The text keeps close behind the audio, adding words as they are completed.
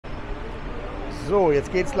So,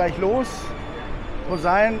 jetzt geht's gleich los.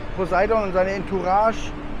 Poseidon und seine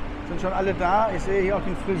Entourage sind schon alle da. Ich sehe hier auch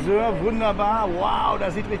den Friseur, wunderbar. Wow,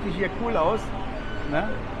 das sieht richtig hier cool aus. Ne?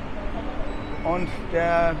 Und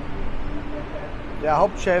der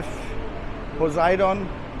Hauptchef Poseidon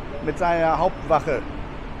mit seiner Hauptwache,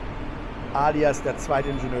 alias der zweite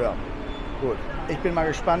Ingenieur. Gut, ich bin mal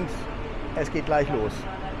gespannt. Es geht gleich los.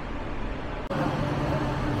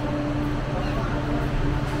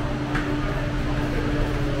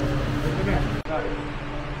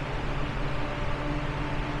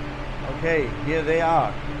 Okay, here they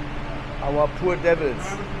are, our poor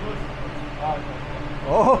devils.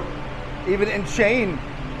 Oh, even in chain.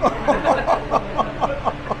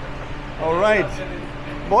 All right.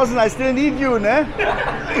 Bossen, I still need you, ne?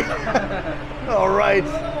 All right.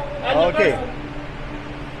 Okay.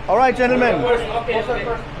 All right, gentlemen.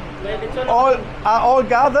 All are all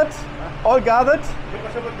gathered? All gathered?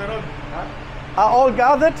 Are all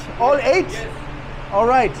gathered? All 8? All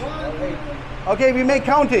right. Okay, we make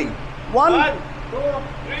counting. 1, 2,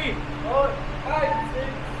 3, 4, 5, 6,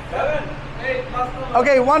 7, 8.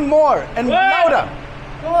 Okay, one more and louder.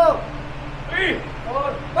 2, 3,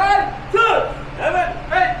 4, 5, 6, 7,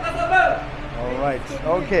 8. All right.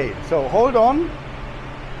 Okay, so hold on.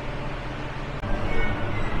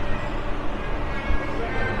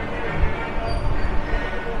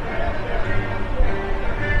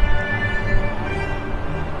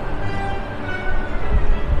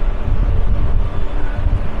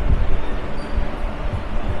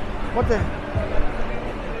 What the?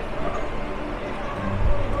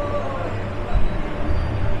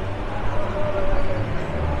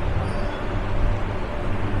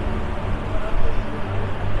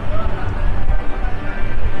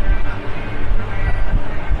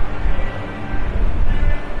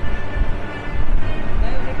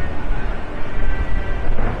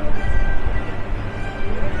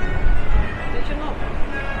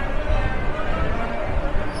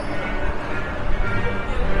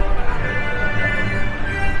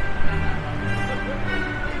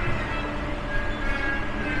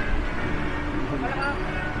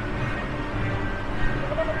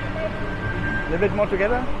 A little bit more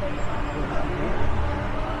together.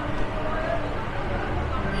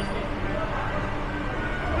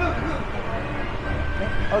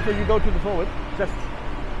 Okay. Also, you go to the forward, just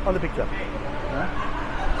on the picture. Yeah.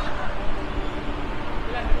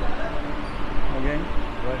 Okay,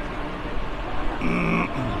 right.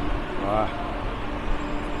 Ah.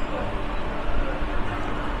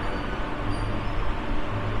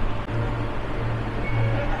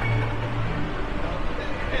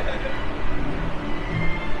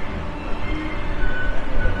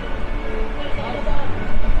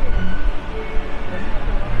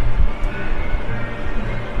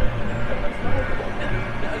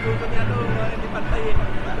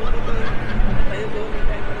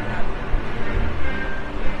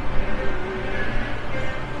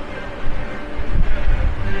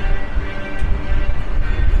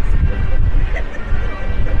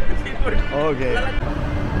 Okay.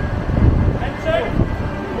 And check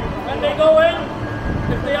when they go in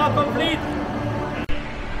if they are complete.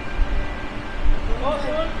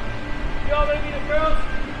 Also, you are will be the first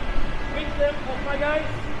with them of my guys.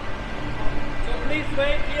 So please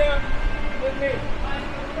wait here with me.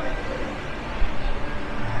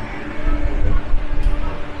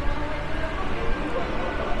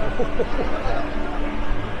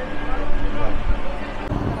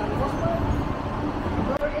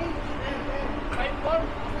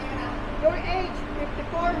 Your age,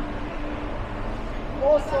 54.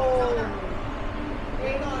 Also,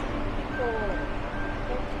 age,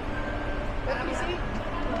 let me see.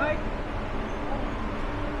 Right.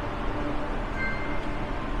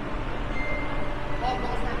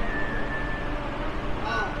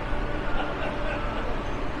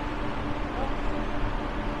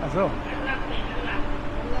 Ach so.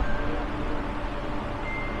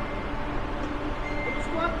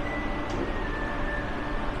 Squat.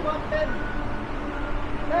 Squat 10.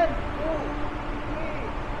 10, 2,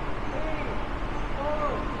 3,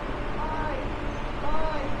 4, 5,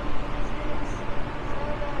 5, 6,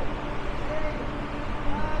 7, 8,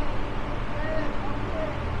 9, 10. Okay. Good.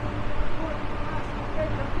 Okay,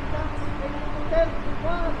 30 times. 10.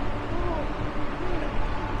 1, 2, 3,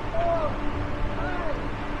 4, 5,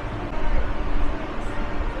 6,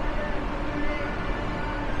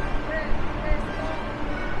 7, 8, 10.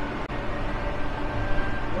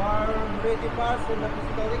 You are ready to pass on the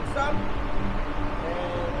physical exam.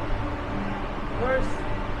 And first,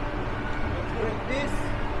 let's drink this.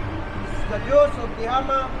 This is the juice of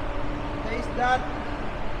tihama. Taste that.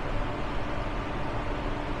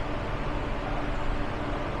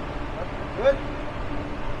 Good.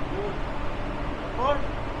 Good. More.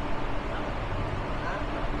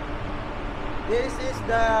 This is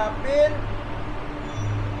the pin.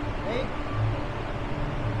 Okay.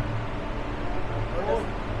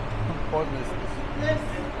 Sickness.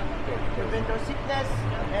 Prevent your sickness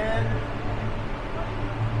and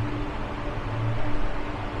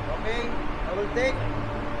okay, I will take.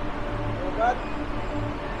 Oh God.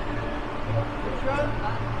 Which one?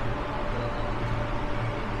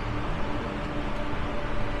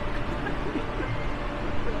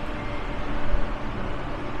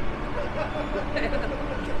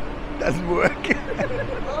 Doesn't work. Okay.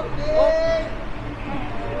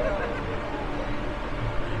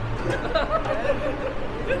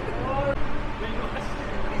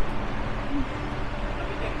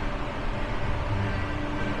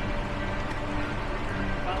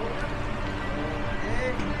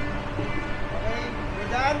 Okay, we're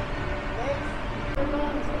done.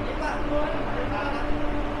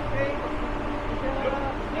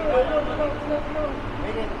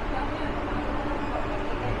 Wait it.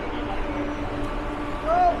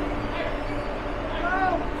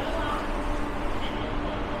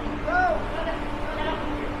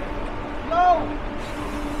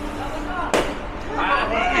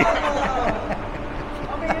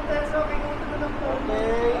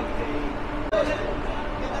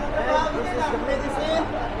 This is the medicine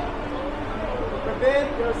to prevent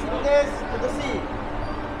your sickness to the sea.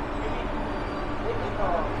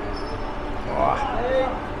 Okay.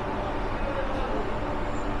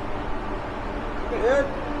 Good.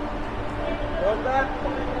 Hold that.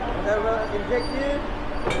 And I will inject you.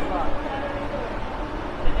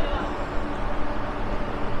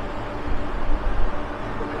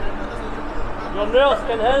 Your nurse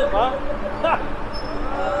can help, huh?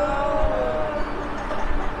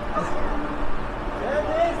 And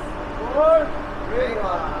this for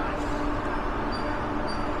brainwash.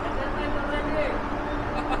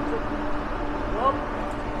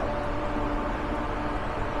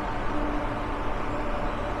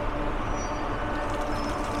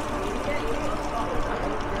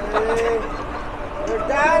 Okay, we're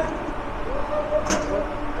done.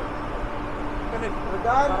 We're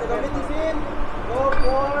done with the medicine. Go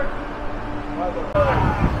for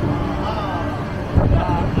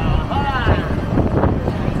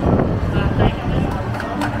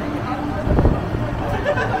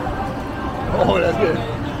Oh, that's good.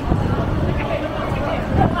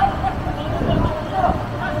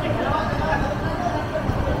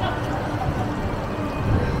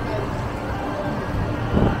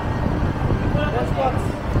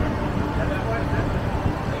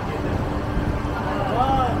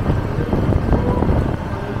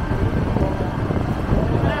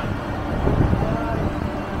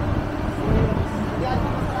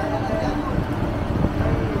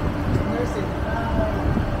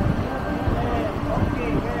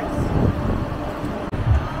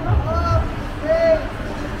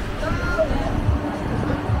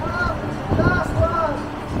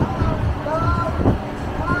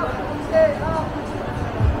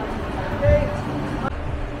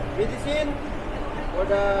 medicine for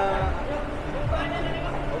the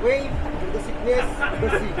away from the sickness of the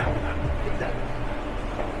sea.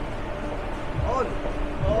 On.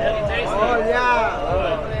 Very tasty. Oh yeah.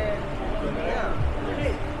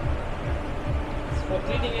 It's for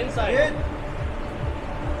cleaning inside. Good.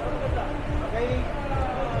 Okay.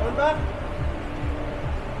 Come back.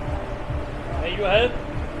 Can you help?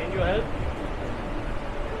 Can you help?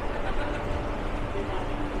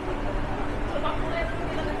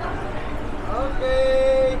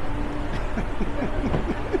 Okay.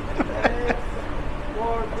 Next,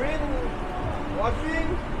 for brain washing.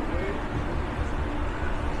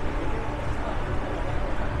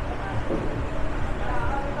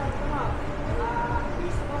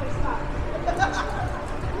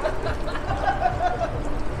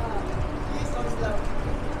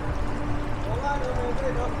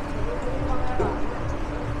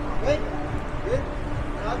 Okay, good.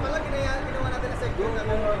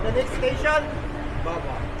 The next station,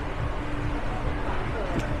 Baba.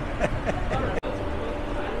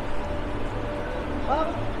 Up.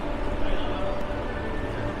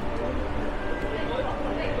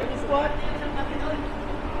 Ready, squat.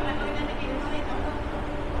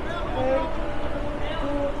 Okay. 2,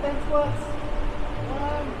 10 squats.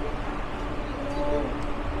 1, 2, 3.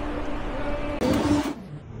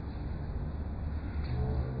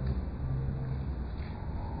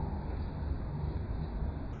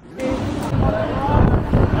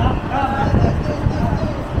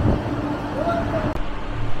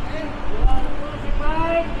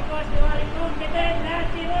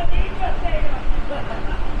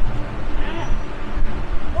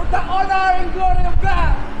 honor and glory of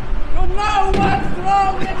God. You know what's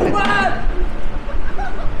wrong with man.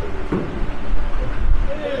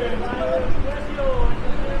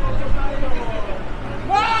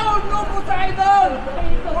 Wow, no Poseidon!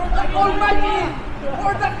 For the Almighty!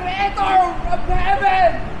 For the Creator of heaven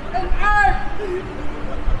and earth!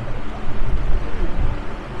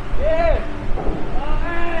 Yeah!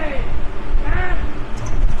 Okay!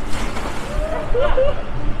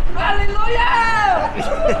 Hallelujah!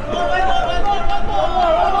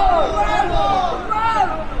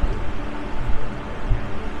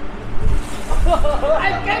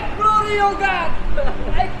 I can't glory you, God!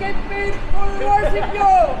 I can't pay for worship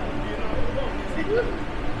you!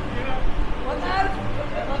 What else?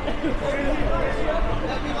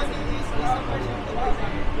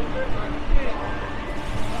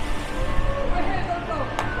 My head also!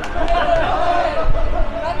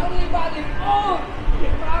 Not only body, all!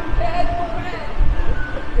 From head to head!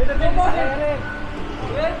 Come on!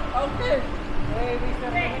 Okay! Hey, Mr.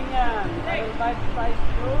 Pahinyan, I will buy spice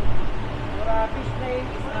fruit. Your fish name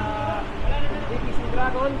is BBC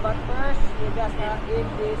Dragon, but first you just eat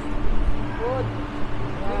this food.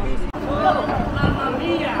 BBC Mamma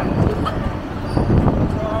Mia!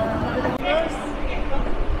 First,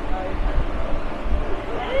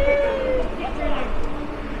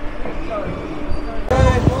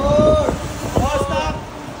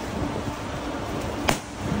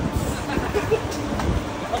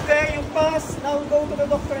 Okay, you pass. Now go to the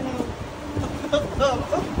doctor now.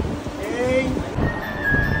 Okay.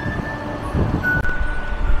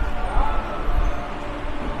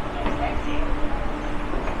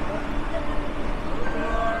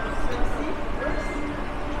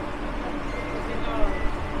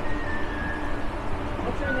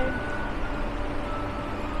 what's your name?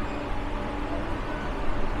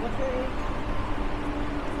 What's your age?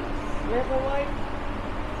 You have a wife?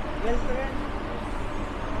 Girlfriend?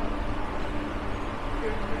 You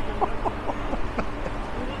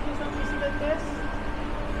need do some physical test?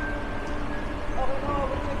 Okay, now I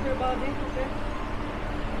will check your body, okay?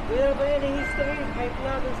 Do you have any history, high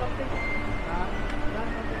blood or something?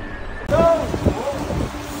 No!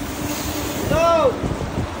 No!